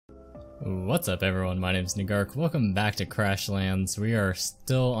What's up everyone, my name's Nagark. Welcome back to Crashlands. We are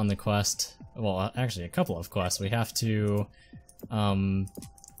still on the quest, well actually a couple of quests. We have to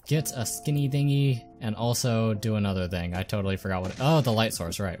get a skinny thingy and also do another thing. I totally forgot what oh, the light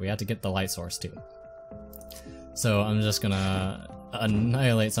source, right. We have to get the light source too. So I'm just gonna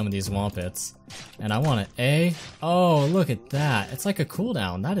annihilate some of these Wompits. And I want an A. Oh, look at that. It's like a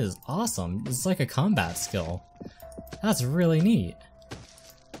cooldown. That is awesome. It's like a combat skill. That's really neat.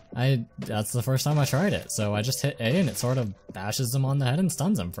 That's the first time I tried it, so I just hit A and it sort of bashes them on the head and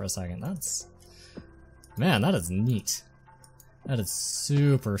stuns them for a second. Man, that is neat. That is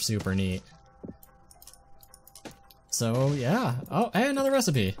super, super neat. So, yeah. Oh, hey, another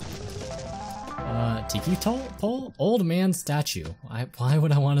recipe! Tiki pole? Old man statue. Why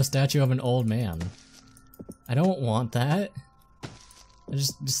would I want a statue of an old man? I don't want that.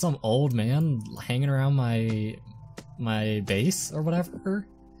 Just some old man hanging around my base or whatever.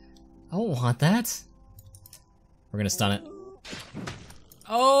 I don't want that. We're gonna stun it.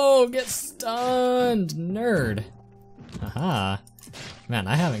 Oh, get stunned, nerd. Haha. Man,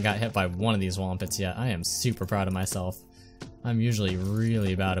 I haven't got hit by one of these Wompits yet. I am super proud of myself. I'm usually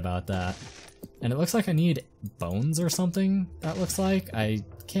really bad about that. And it looks like I need bones or something, that looks like. I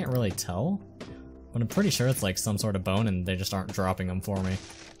can't really tell. But I'm pretty sure it's like some sort of bone and they just aren't dropping them for me.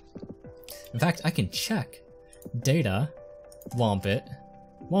 In fact, I can check. Data. Wompit.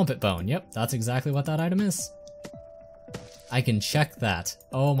 Wompit bone, yep, that's exactly what that item is. I can check that.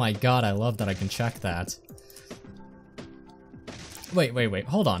 Oh my god, I love that I can check that. Wait,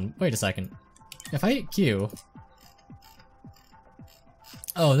 hold on, wait a second. If I hit Q...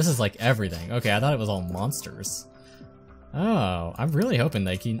 Oh, this is like everything. Okay, I thought it was all monsters. Oh, I'm really hoping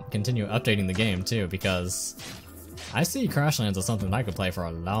they can continue updating the game too, because I see Crashlands as something I could play for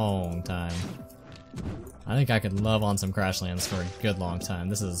a long time. I think I could love on some Crashlands for a good long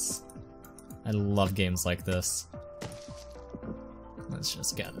time. I love games like this. Let's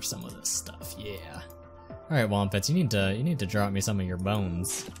just gather some of this stuff, yeah. Alright, Wompits, you need to drop me some of your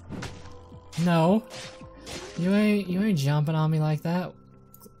bones. No! You ain't jumping on me like that.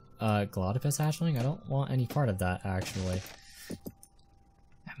 Glotopus hatchling? I don't want any part of that, actually.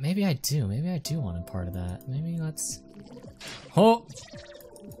 Maybe I do want a part of that. Maybe let's... Oh!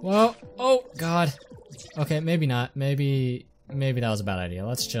 Whoa! Oh, God! Okay, maybe not. Maybe that was a bad idea.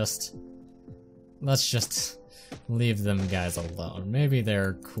 Let's just leave them guys alone. Maybe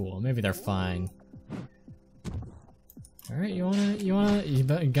they're cool. Maybe they're fine. Alright, you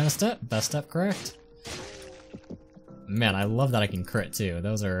gonna step? Best step correct? Man, I love that I can crit too.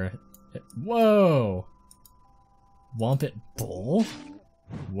 Those are... Whoa! Wompit bull?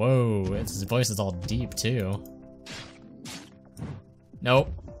 Whoa, his voice is all deep too. Nope.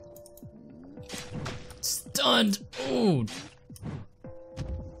 Stunned! Ooh!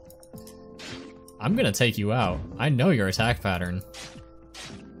 I'm gonna take you out. I know your attack pattern.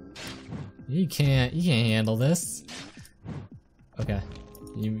 You can't handle this. Okay.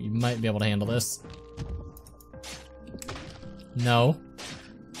 You might be able to handle this. No.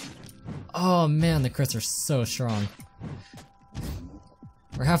 Oh man, the crits are so strong.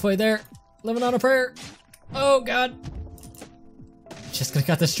 We're halfway there. Living on a prayer. Oh god. Just gonna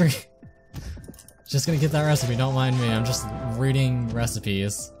cut this tree. Just gonna get that recipe, don't mind me. I'm just reading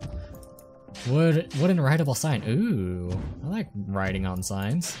recipes. Wooden writable sign. Ooh, I like writing on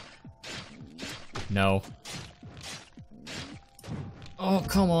signs. No. Oh,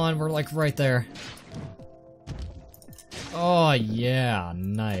 come on, we're like right there. Oh yeah,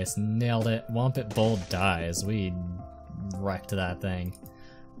 nice, nailed it. Wompit Bull dies. We wrecked that thing.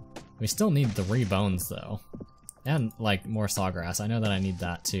 We still need 3 bones though. And like more sawgrass. I know that I need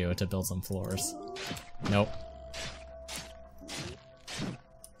that too to build some floors. Nope.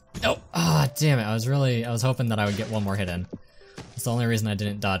 Nope. Ah, damn it. I was hoping that I would get one more hit in. That's the only reason I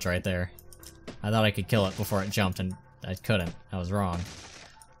didn't dodge right there. I thought I could kill it before it jumped and I couldn't. I was wrong.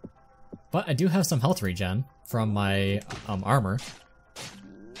 But I do have some health regen from my armor.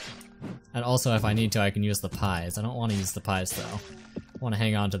 And also if I need to I can use the pies. I don't want to use the pies though. I want to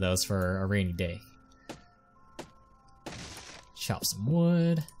hang on to those for a rainy day. Chop some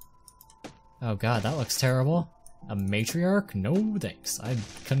wood. Oh god, that looks terrible. A matriarch? No thanks. I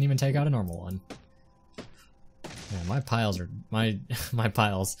couldn't even take out a normal one. Man, my piles are... My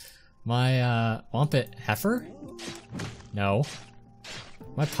Wompit heifer? No.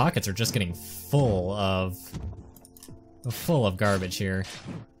 My pockets are just getting full of garbage here.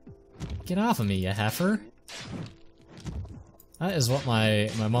 Get off of me, you heifer. That is what my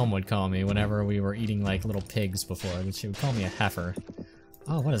mom would call me whenever we were eating like little pigs before. She would call me a heifer.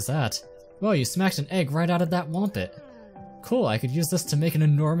 Oh, what is that? Whoa, you smacked an egg right out of that Wompit. Cool, I could use this to make an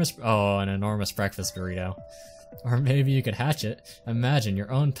enormous breakfast burrito. Or maybe you could hatch it. Imagine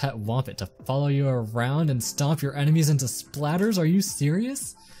your own pet Wompit to follow you around and stomp your enemies into splatters? Are you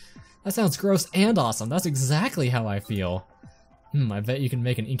serious? That sounds gross and awesome. That's exactly how I feel. I bet you can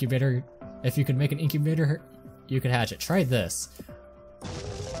make an incubator. If you could make an incubator, you could hatch it. Try this.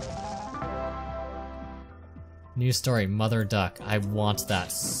 New story, Mother Duck. I want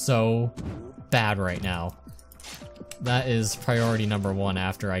that so bad right now. That is priority number 1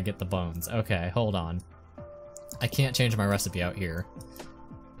 after I get the bones. Okay, hold on. I can't change my recipe out here.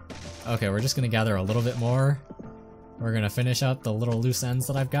 Okay, we're just gonna gather a little bit more. We're gonna finish up the little loose ends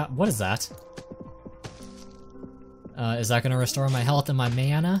that I've got. What is that? Is that gonna restore my health and my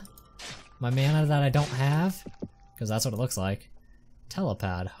mana? My mana that I don't have? Because that's what it looks like.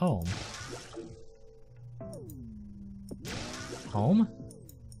 Telepad, home. Home?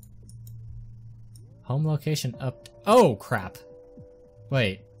 Home location up. Oh, crap.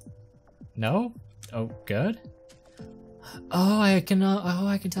 Wait. No? Oh, good? Oh, I can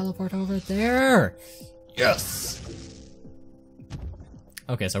teleport over there! Yes!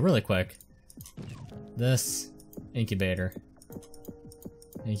 Okay, so really quick. This incubator.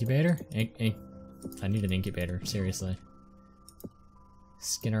 Incubator? I need an incubator, seriously.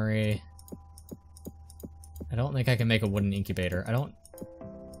 Skinnery. I don't think I can make a wooden incubator. I don't...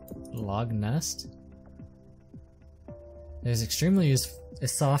 Log nest? It is extremely useful.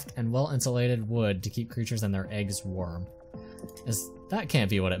 Is soft and well-insulated wood to keep creatures and their eggs warm. That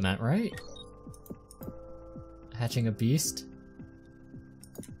can't be what it meant, right? Hatching a beast?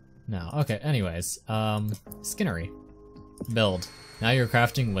 No. Okay, anyways. Skinnery. Build. Now you're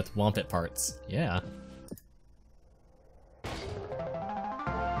crafting with Wompit parts. Yeah.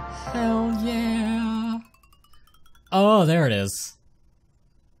 Hell yeah! Oh, there it is.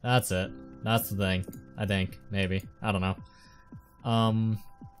 That's it. That's the thing. I think. Maybe. I don't know.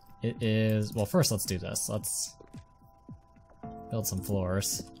 It is... Well, first let's do this. Let's build some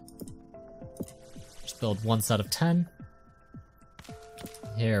floors. Just build 1 set of 10.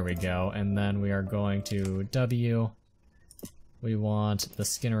 Here we go. And then we are going to W. We want the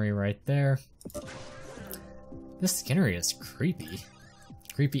Skinnery right there. This Skinnery is creepy.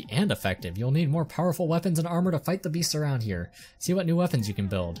 Creepy and effective. You'll need more powerful weapons and armor to fight the beasts around here. See what new weapons you can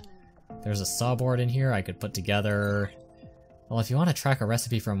build. There's a sawboard in here I could put together. Well, if you want to track a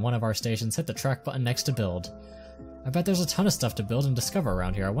recipe from one of our stations, hit the track button next to build. I bet there's a ton of stuff to build and discover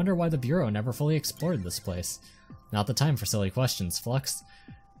around here. I wonder why the Bureau never fully explored this place. Not the time for silly questions, Flux.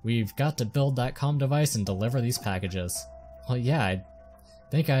 We've got to build that comm device and deliver these packages. Well, yeah, I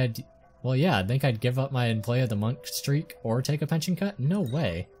think I'd give up my Employee of the Month streak or take a pension cut? No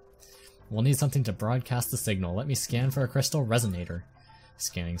way. We'll need something to broadcast the signal. Let me scan for a crystal resonator.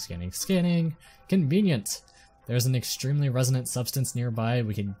 Scanning, scanning, scanning. Convenient! There's an extremely resonant substance nearby.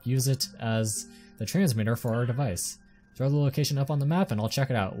 We could use it as the transmitter for our device. Throw the location up on the map and I'll check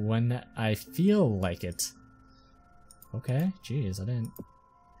it out when I feel like it. Okay, jeez, I didn't...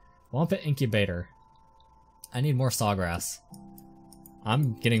 Wompit incubator. I need more sawgrass.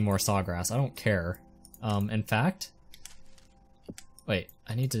 I'm getting more sawgrass, I don't care. In fact... Wait,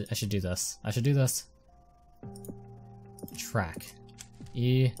 I should do this. I should do this. Track.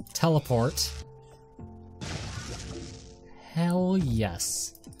 E, teleport. Hell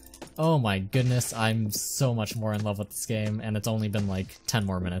yes. Oh my goodness, I'm so much more in love with this game, and it's only been like 10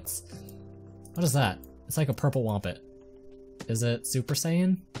 more minutes. What is that? It's like a purple Wompit. Is it Super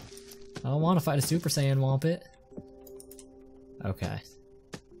Saiyan? I don't want to fight a Super Saiyan Wompit. Okay.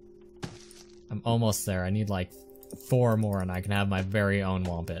 I'm almost there. I need like 4 more and I can have my very own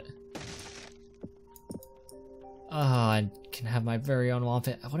Wompit. Oh, I can have my very own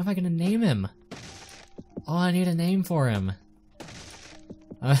Wompit. What am I gonna name him? Oh, I need a name for him.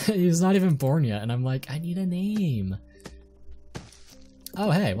 He's not even born yet, and I'm like, I need a name. Oh,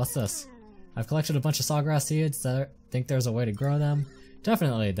 hey, what's this? I've collected a bunch of sawgrass seeds. Think there's a way to grow them?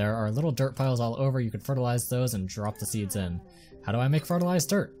 Definitely, there are little dirt piles all over. You could fertilize those and drop the seeds in. How do I make fertilized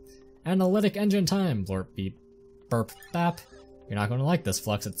dirt? Analytic engine time! Blurp beep. Burp bap. You're not going to like this,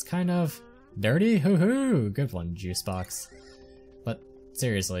 Flux. It's kind of dirty? Hoo hoo! Good one, JuiceBox. But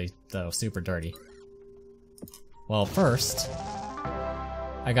seriously, though, super dirty. Well, first,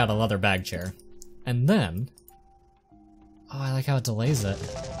 I got a leather bag chair. And then... Oh, I like how it delays it.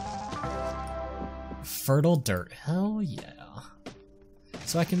 Fertile dirt. Hell yeah.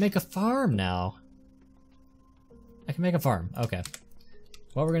 So I can make a farm now. I can make a farm. Okay.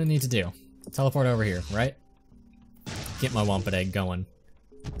 What we're gonna need to do. Teleport over here, right? Get my Wompit egg going.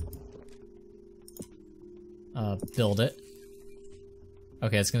 Build it.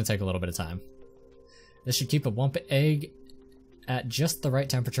 Okay, it's gonna take a little bit of time. This should keep a Wompit egg at just the right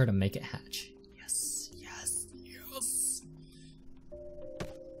temperature to make it hatch. Yes, yes, yes!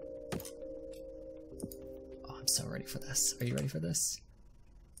 Oh, I'm so ready for this. Are you ready for this?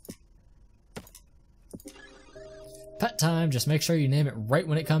 Pet time, just make sure you name it right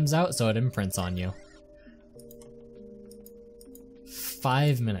when it comes out so it imprints on you.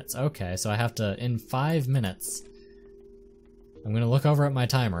 5 minutes, okay, so I have to, in 5 minutes, I'm gonna look over at my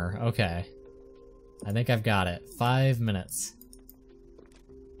timer, okay. I think I've got it, 5 minutes.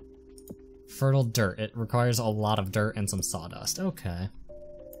 Fertile dirt, it requires a lot of dirt and some sawdust, okay.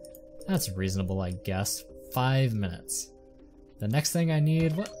 That's reasonable, I guess. 5 minutes. The next thing I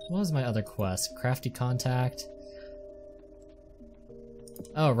need, what was my other quest? Crafty contact.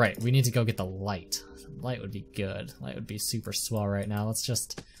 Oh, right, we need to go get the light. Light would be good. Light would be super swell right now. Let's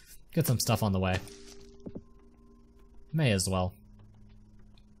just get some stuff on the way. May as well.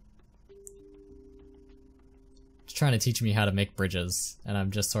 Just trying to teach me how to make bridges, and I'm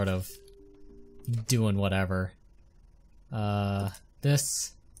just sort of doing whatever.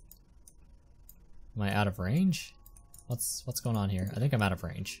 This... Am I out of range? What's going on here? I think I'm out of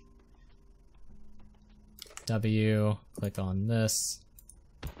range. W, click on this.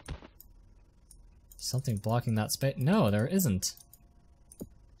 Something blocking that space? No, there isn't.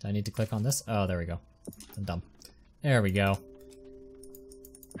 Do I need to click on this? Oh, there we go. I'm dumb. There we go.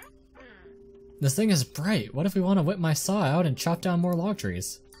 This thing is bright. What if we want to whip my saw out and chop down more log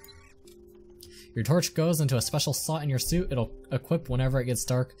trees? Your torch goes into a special slot in your suit. It'll equip whenever it gets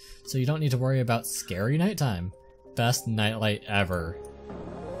dark, so you don't need to worry about scary nighttime. Best nightlight ever.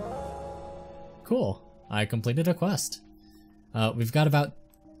 Cool. I completed a quest. We've got about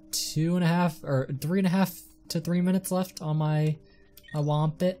 2.5 or 3.5 to 3 minutes left on my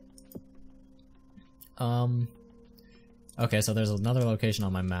Wompit. Okay, so there's another location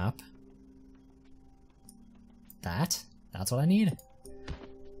on my map. That's what I need.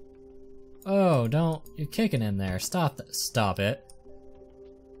 Oh, don't, you're kicking in there. Stop it.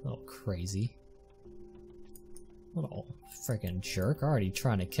 Little crazy. Little freaking jerk, already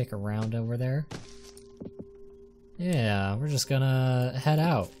trying to kick around over there. Yeah, we're just gonna head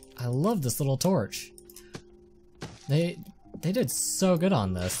out. I love this little torch. They did so good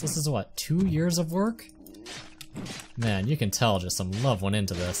on this. This is what, 2 years of work? Man, you can tell just some love went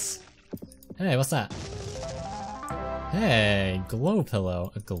into this. Hey, what's that? Hey, glow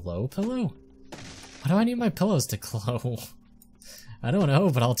pillow. A glow pillow? Why do I need my pillows to glow? I don't know,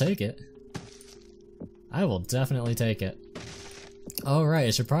 but I'll take it. I will definitely take it. Oh right,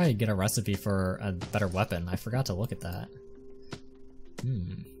 I should probably get a recipe for a better weapon. I forgot to look at that.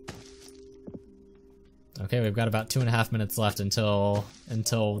 Okay, we've got about 2.5 minutes left until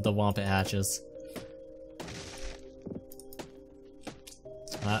the Wompit hatches.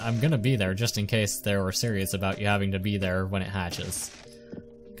 I'm gonna be there just in case they were serious about you having to be there when it hatches.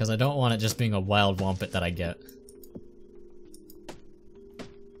 Because I don't want it just being a wild Wompit that I get.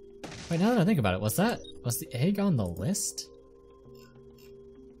 Wait, now that I think about it, was the egg on the list?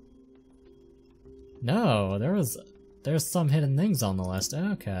 No, there's some hidden things on the list.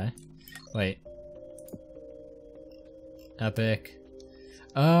 Okay. Wait. Epic.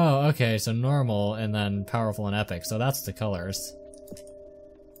 Oh, okay, so normal and then powerful and epic, so that's the colors.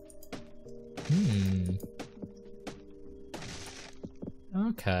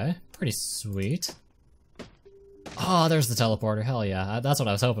 Okay, pretty sweet. Oh, there's the teleporter, hell yeah. That's what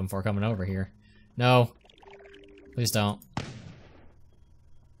I was hoping for coming over here. No. Please don't.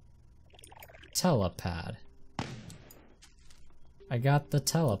 Telepad. I got the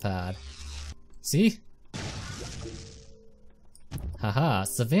telepad. See? Haha,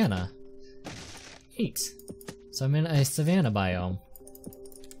 savannah. Neat. So I'm in a savannah biome.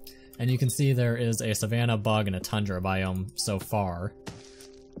 And you can see there is a savannah, bog, and a tundra biome so far.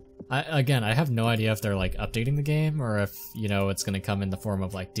 Again, I have no idea if they're like updating the game or if, you know, it's gonna come in the form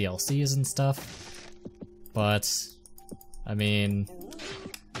of like DLCs and stuff. But, I mean,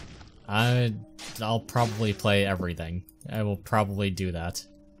 I'll probably play everything. I will probably do that.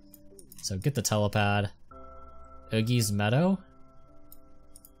 So get the telepad. Oogie's Meadow?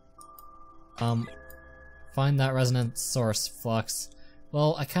 Find that resonance source, Flux.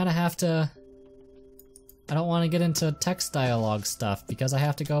 Well, I kinda have to... I don't want to get into text dialogue stuff because I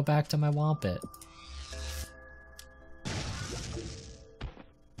have to go back to my Wompit.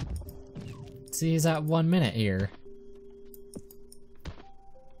 See, he's at 1 minute here.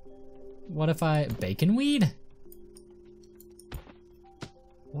 What if I... Bacon weed?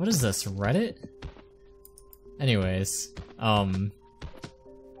 What is this, Reddit? Anyways,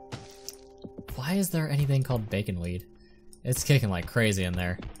 why is there anything called bacon weed? It's kicking like crazy in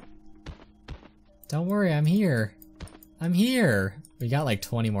there. Don't worry, I'm here. I'm here! We got like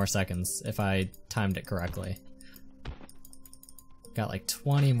 20 more seconds, if I timed it correctly. Got like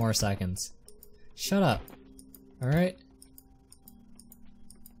 20 more seconds. Shut up. Alright?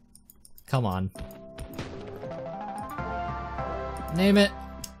 Come on. Name it!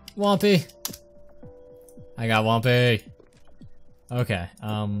 Wompy! I got Wompy! Okay,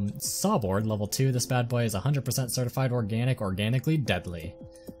 sawboard, level 2. This bad boy is 100% certified organic, organically deadly.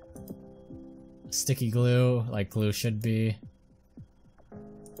 Sticky glue, like glue should be.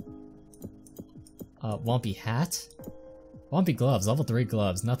 Wompy hat? Wompy gloves, level 3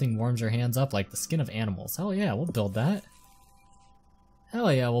 gloves. Nothing warms your hands up like the skin of animals. Hell yeah, we'll build that.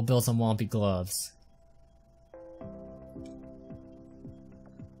 Hell yeah, we'll build some Wompy gloves.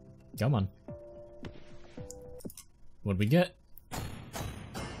 Come on. What'd we get?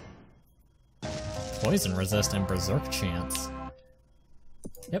 Poison resist and berserk chance.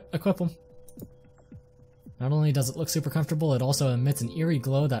 Yep, equip them. Not only does it look super comfortable, it also emits an eerie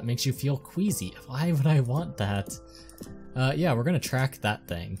glow that makes you feel queasy. Why would I want that? Yeah, we're gonna track that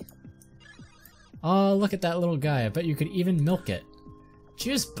thing. Oh, look at that little guy. I bet you could even milk it.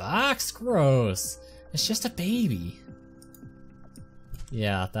 JuiceBox? Gross. It's just a baby.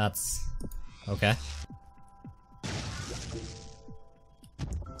 Yeah, that's... okay.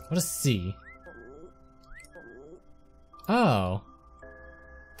 What is C? Oh.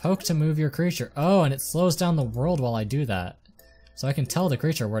 Poke to move your creature. Oh, and it slows down the world while I do that. So I can tell the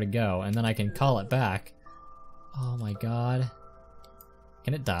creature where to go, and then I can call it back. Oh my god.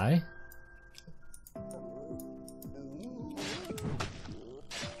 Can it die?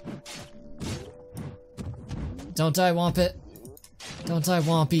 Don't die, Wompit. Don't die,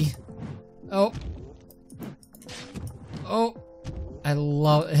 Wompy. Oh. Oh. I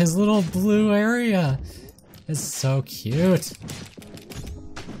love his little blue area. It's so cute.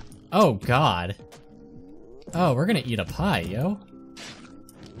 Oh god. Oh, we're gonna eat a pie, yo.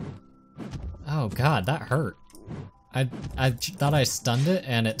 Oh god, that hurt. I thought I stunned it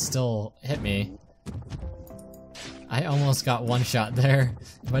and it still hit me. I almost got one shot there.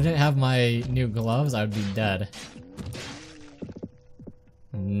 If I didn't have my new gloves, I would be dead.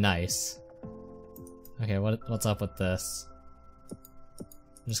 Nice. Okay, what's up with this?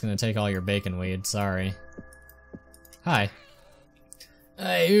 I'm just gonna take all your bacon weed, sorry. Hi.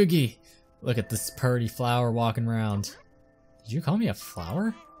 Hey, Oogie! Look at this purty flower walking around. Did you call me a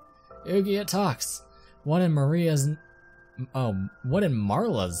flower? Oogie, it talks. What in Marla's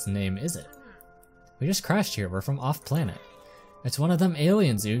name is it? We just crashed here, we're from off-planet. It's one of them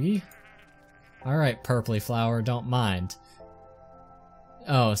aliens, Oogie. Alright, purply flower, don't mind.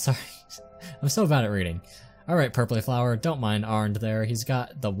 Oh, sorry. I'm so bad at reading. Alright, purply flower, don't mind Arnd there, he's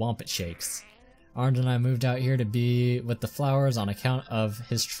got the Wompit shakes. Arnd and I moved out here to be with the flowers on account of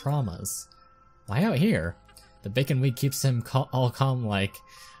his traumas. Why out here? The bacon weed keeps him all calm like,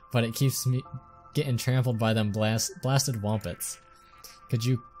 but it keeps me getting trampled by them blasted Wompits. Could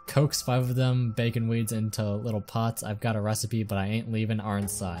you coax 5 of them bacon weeds into little pots? I've got a recipe, but I ain't leaving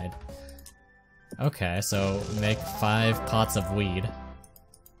Arnd's side. Okay, so make 5 pots of weed.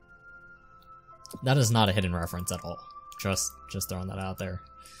 That is not a hidden reference at all. Just throwing that out there.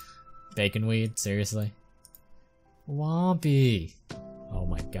 Bacon weed? Seriously? Wompy! Oh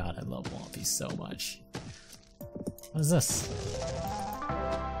my god, I love Wompy so much. What is this?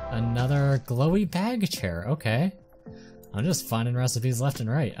 Another glowy bag chair, okay. I'm just finding recipes left and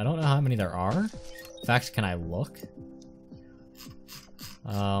right. I don't know how many there are. In fact, can I look?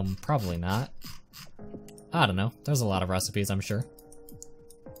 Probably not. I don't know. There's a lot of recipes, I'm sure.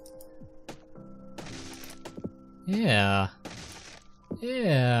 Yeah.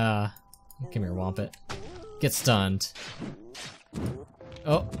 Yeah. Come here, Wompit. Get stunned.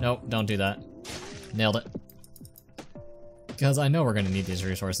 Oh, no, don't do that. Nailed it. Because I know we're gonna need these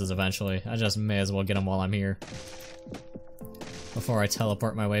resources eventually. I just may as well get them while I'm here. Before I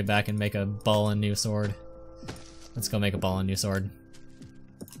teleport my way back and make a ball and new sword. Let's go make a ball and new sword.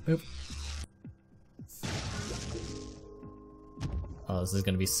 Boop. Oh, this is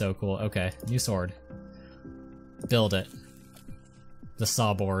gonna be so cool. Okay, new sword. Build it. The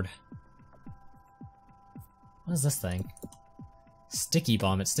sawboard. What is this thing? Sticky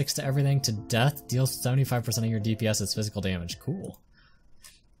bomb. It sticks to everything to death, deals 75% of your DPS as physical damage. Cool.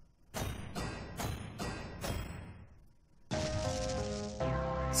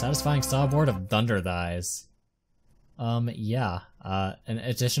 Satisfying sawboard of thunder thighs. Yeah. An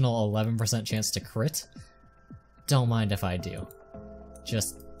additional 11% chance to crit. Don't mind if I do.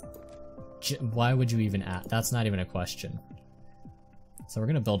 Why would you even add? That's not even a question. So we're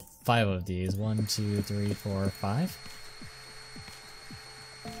gonna build 5 of these. 1, 2, 3, 4, 5.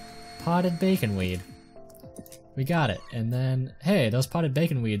 Potted bacon weed. We got it. And then, hey, those potted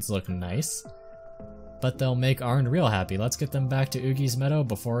bacon weeds look nice. But they'll make Arnd real happy. Let's get them back to Oogie's meadow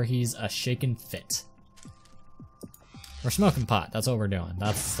before he's a shaken fit. We're smoking pot. That's what we're doing.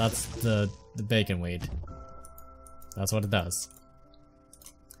 That's the bacon weed. That's what it does.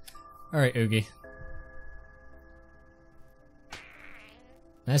 Alright, Oogie.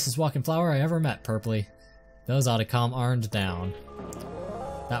 Nicest walking flower I ever met, Purpley. Those ought to calm Arnd down.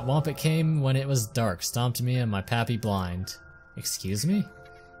 That Wompit came when it was dark, stomped me and my pappy blind. Excuse me?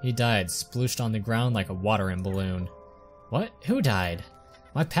 He died, splooshed on the ground like a watering balloon. What? Who died?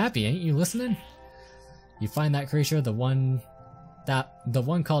 My pappy, ain't you listening? You find that creature, the one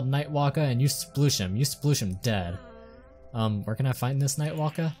called Nightwalker, and you sploosh him dead. Where can I find this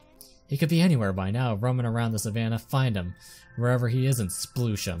Nightwalker? He could be anywhere by now, roaming around the savannah. Find him, wherever he is, and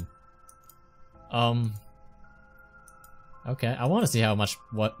sploosh him. Okay, I want to see how much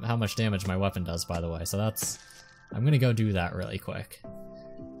damage my weapon does, by the way. So I'm gonna go do that really quick.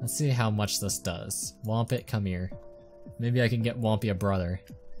 Let's see how much this does. Wompit, come here. Maybe I can get Wompy a brother.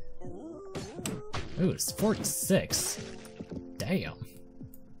 Ooh, it's 46. Damn.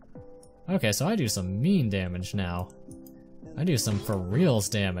 Okay, so I do some mean damage now. I do some for reals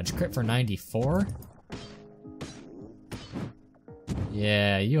damage. Crit for 94?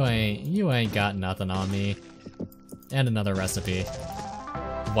 Yeah, you ain't got nothing on me. And another recipe.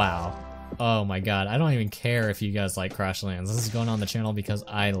 Wow. Oh my god, I don't even care if you guys like Crashlands. This is going on the channel because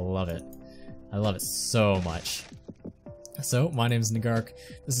I love it. I love it so much. So, my name is Nagark,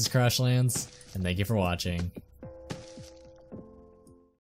 this is Crashlands, and thank you for watching.